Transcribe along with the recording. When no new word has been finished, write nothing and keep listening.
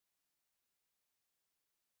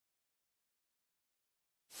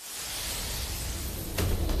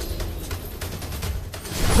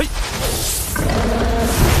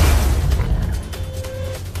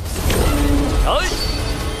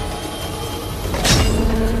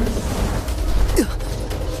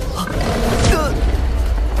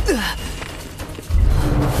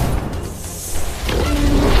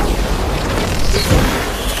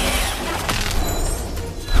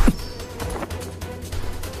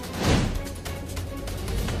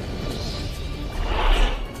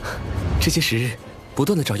这些时日，不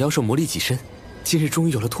断的找妖兽磨砺己身，今日终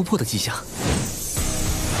于有了突破的迹象。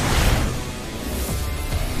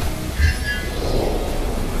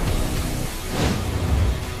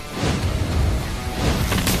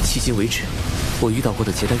迄今为止，我遇到过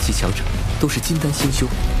的结丹期强者都是金丹新修，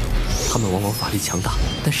他们往往法力强大，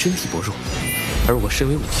但身体薄弱。而我身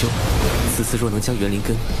为武修，此次若能将元灵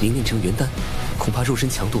根凝练成元丹，恐怕肉身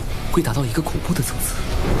强度会达到一个恐怖的层次。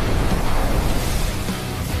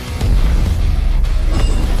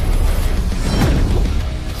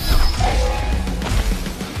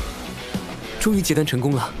终于结丹成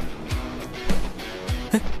功了。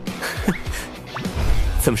哎，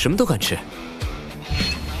怎么什么都敢吃？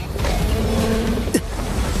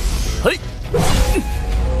嘿，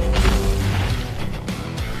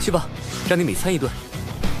去吧，让你美餐一顿。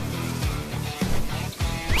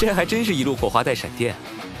这还真是一路火花带闪电。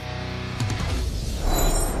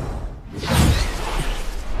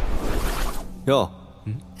哟，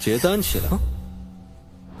结丹起来，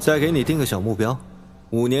再给你定个小目标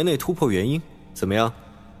，5年内突破元婴，怎么样？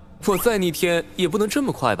我再逆天也不能这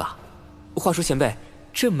么快吧？话说前辈，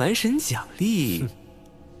这蛮神奖励，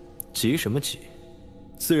急什么急？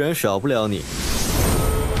自然少不了你。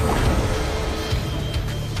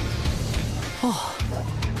哦，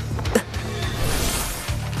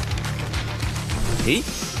诶，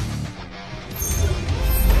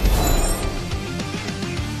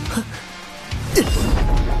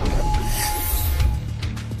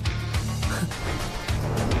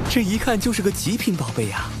这一看就是个极品宝贝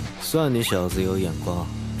呀！算你小子有眼光。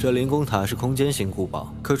这灵宫塔是空间型古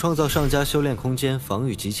堡，可创造上佳修炼空间，防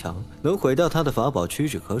御极强，能毁掉他的法宝屈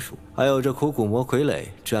指可数。还有这苦骨魔傀儡，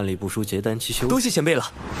战力不输结丹期修。多谢前辈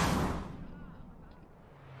了。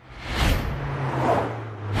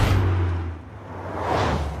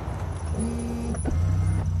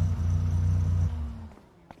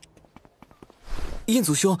燕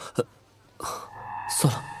祖兄，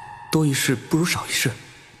算了，多一事不如少一事。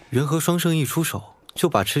人和双生一出手，就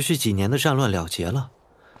把持续几年的战乱了结了。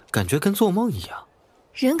感觉跟做梦一样。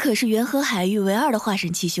人可是元和海域唯二的化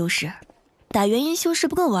神期修士，打元婴修士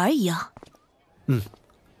不跟玩一样。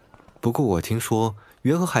不过我听说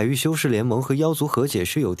元和海域修士联盟和妖族和解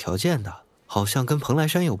是有条件的，好像跟蓬莱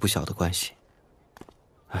山有不小的关系。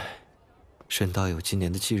唉，沈道友今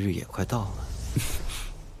年的忌日也快到了。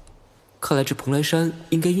看来这蓬莱山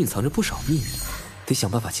应该蕴藏着不少秘密，得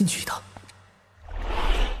想办法进去一趟。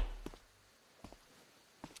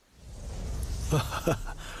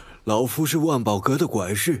老夫是万宝阁的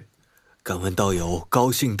管事，敢问道友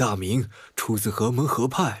高姓大名，出自何门何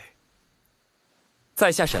派？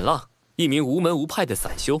在下沈浪，一名无门无派的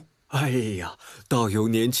散修。哎呀，道友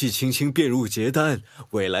年纪轻轻便入结丹，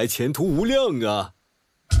未来前途无量啊！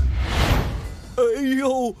哎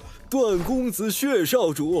呦，段公子、薛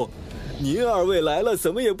少主，您二位来了，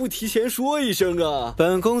怎么也不提前说一声啊？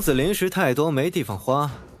本公子零食太多，没地方花，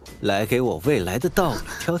来给我未来的道侣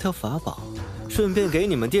挑挑法宝。顺便给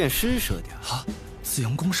你们店施舍点啊！紫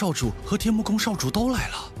阳宫少主和天目宫少主都来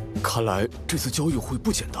了，看来这次交易会不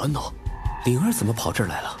简单呢。灵儿怎么跑这儿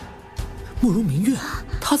来了？莫如明月，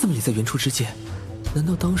他怎么也在原初之界？难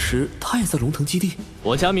道当时他也在龙腾基地？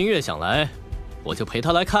我家明月想来，我就陪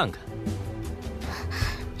他来看看。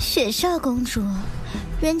雪少公主，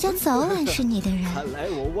人家早晚是你的人，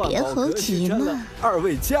别猴急嘛。二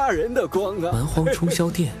位家人的光啊！蛮荒冲霄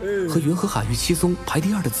殿和元和海域七宗排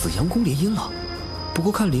第2的紫阳宫联姻了，不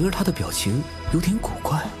过看灵儿她的表情有点古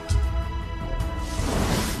怪。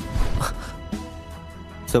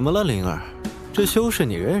怎么了，灵儿？这修士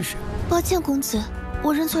你认识？抱歉，公子，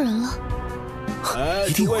我认错人了。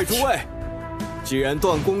一定有诸位，既然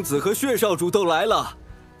段公子和薛少主都来了，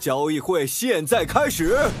交易会现在开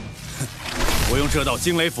始。我用这道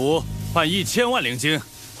惊雷符换1000万灵晶。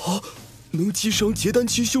啊，能击伤结丹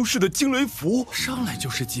期修士的惊雷符，上来就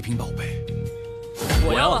是极品宝贝。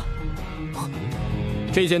我要了。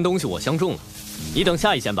这件东西我相中了，你等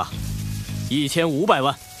下一件吧。1500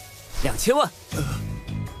万，2000万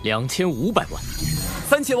，2500万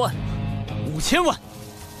，3000万，5000万。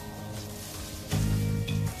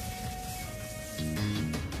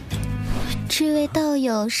这位道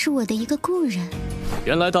友是我的一个故人。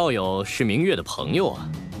原来道友是明月的朋友啊，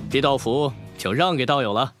这道符就让给道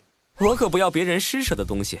友了。我可不要别人施舍的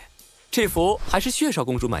东西，这符还是薛少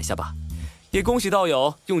公主买下吧。也恭喜道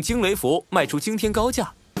友用惊雷符卖出惊天高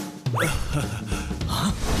价。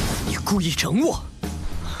啊！你故意整我？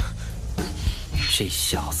这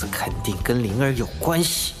小子肯定跟灵儿有关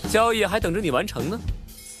系。交易还等着你完成呢。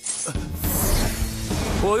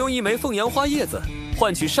我用1枚凤阳花叶子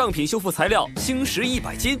换取上品修复材料星石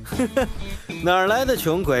100斤。哪儿来的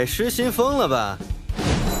穷鬼，失心疯了吧？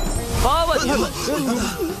 8万年。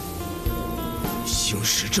星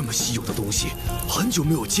石这么稀有的东西，很久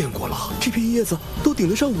没有见过了。这片叶子都顶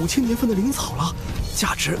得上5000年份的灵草了，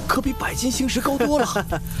价值可比100斤星石高多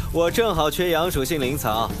了。我正好缺阳属性灵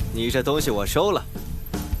草，你这东西我收了。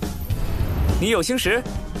你有星石？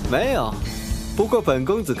没有，不过本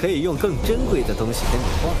公子可以用更珍贵的东西跟你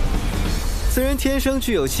换。此人天生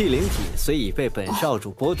具有气灵体，虽已被本少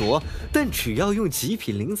主剥夺，但只要用极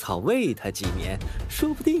品灵草喂他几年，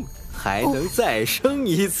说不定还能再生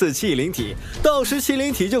一次气灵体，到时气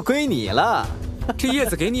灵体就归你了。这叶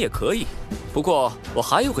子给你也可以，不过我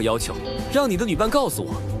还有个要求，让你的女伴告诉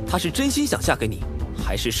我，她是真心想嫁给你，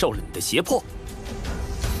还是受了你的胁迫。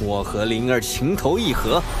我和灵儿情投意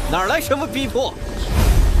合，哪来什么逼迫？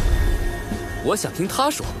我想听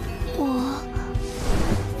她说。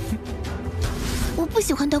我不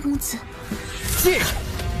喜欢当公子。贱人！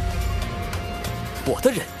我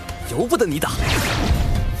的人由不得你打。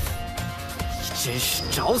真是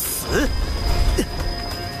找死！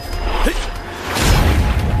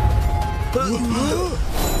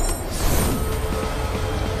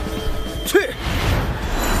去！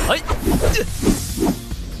哎！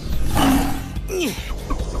你！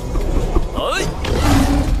哎！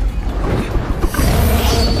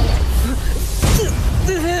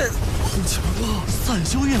好强啊！散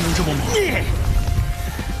修也能这么猛？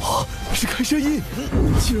啊！是开山印，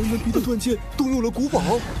竟然能逼得断剑动用了古宝，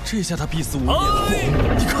这下他必死无疑了。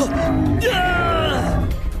你看，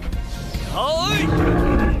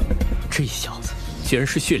这小子居然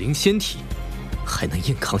是血灵仙体，还能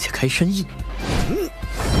硬扛下开山印。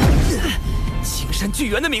青山巨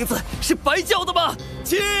猿的名字是白叫的吗？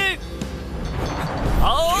请！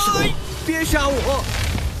别杀我！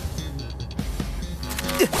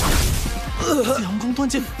紫阳宫断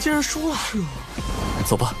剑竟然输了。是啊，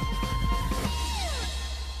走吧。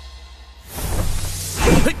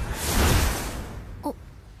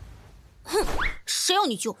谁要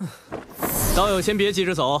你救？道友先别急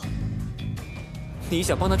着走。你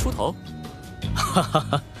想帮他出头？哈哈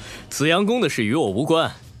哈，紫阳宫的事与我无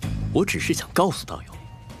关，我只是想告诉道友，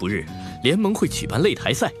不日联盟会举办擂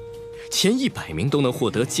台赛，前100名都能获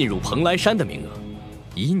得进入蓬莱山的名额。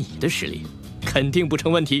以你的实力，肯定不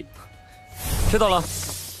成问题。知道了。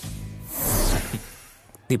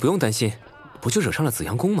你不用担心，不就惹上了紫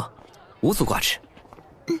阳宫吗？无足挂齿。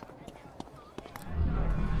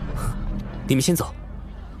你们先走。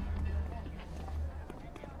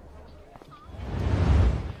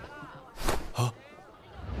啊！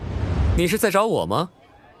你是在找我吗？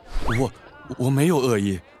我没有恶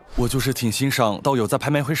意，我就是挺欣赏道友在拍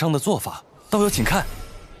卖会上的做法。道友请看，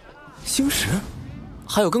星石，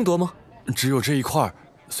还有更多吗？只有这一块，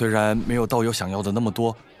虽然没有道友想要的那么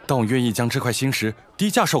多，但我愿意将这块星石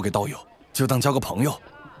低价售给道友，就当交个朋友。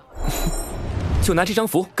就拿这张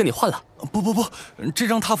符跟你换了。不，这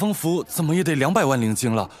张踏风符怎么也得200万灵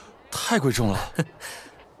晶了，太贵重了。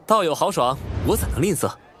道友豪爽，我怎能吝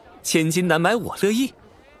啬？千金难买我乐意。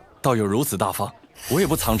道友如此大方，我也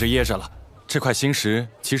不藏着掖着了。这块星石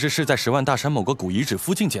其实是在10万大山某个古遗址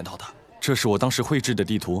附近捡到的，这是我当时绘制的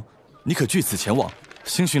地图，你可据此前往，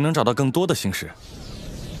兴许能找到更多的星石。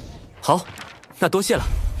好，那多谢了。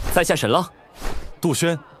在下沈浪。杜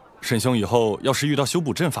轩，沈兄以后要是遇到修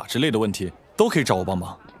补阵法之类的问题，都可以找我帮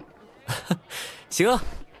忙。行啊，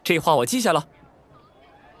这话我记下了。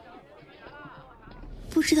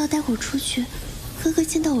不知道待会儿出去，哥哥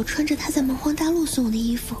见到我穿着他在蛮荒大陆送我的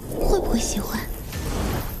衣服，会不会喜欢？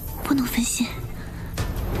不能分心。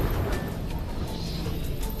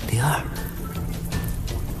灵儿，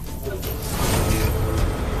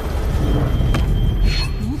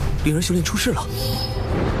灵儿修炼出事了，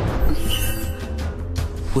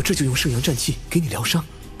我这就用圣阳战气给你疗伤。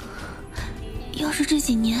要是这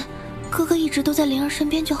几年哥哥一直都在灵儿身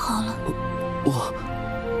边就好了。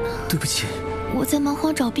对不起。我在蛮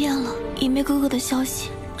荒找遍了隐灭哥哥的消息，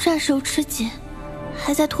暂时又吃紧，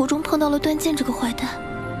还在途中碰到了段剑这个坏蛋，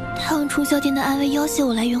他用除霄殿的安危要挟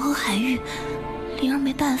我来元和海域。灵儿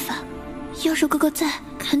没办法，要是哥哥在，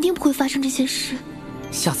肯定不会发生这些事。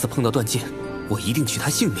下次碰到段剑，我一定取他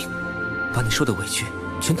性命，把你受的委屈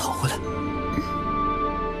全讨回来。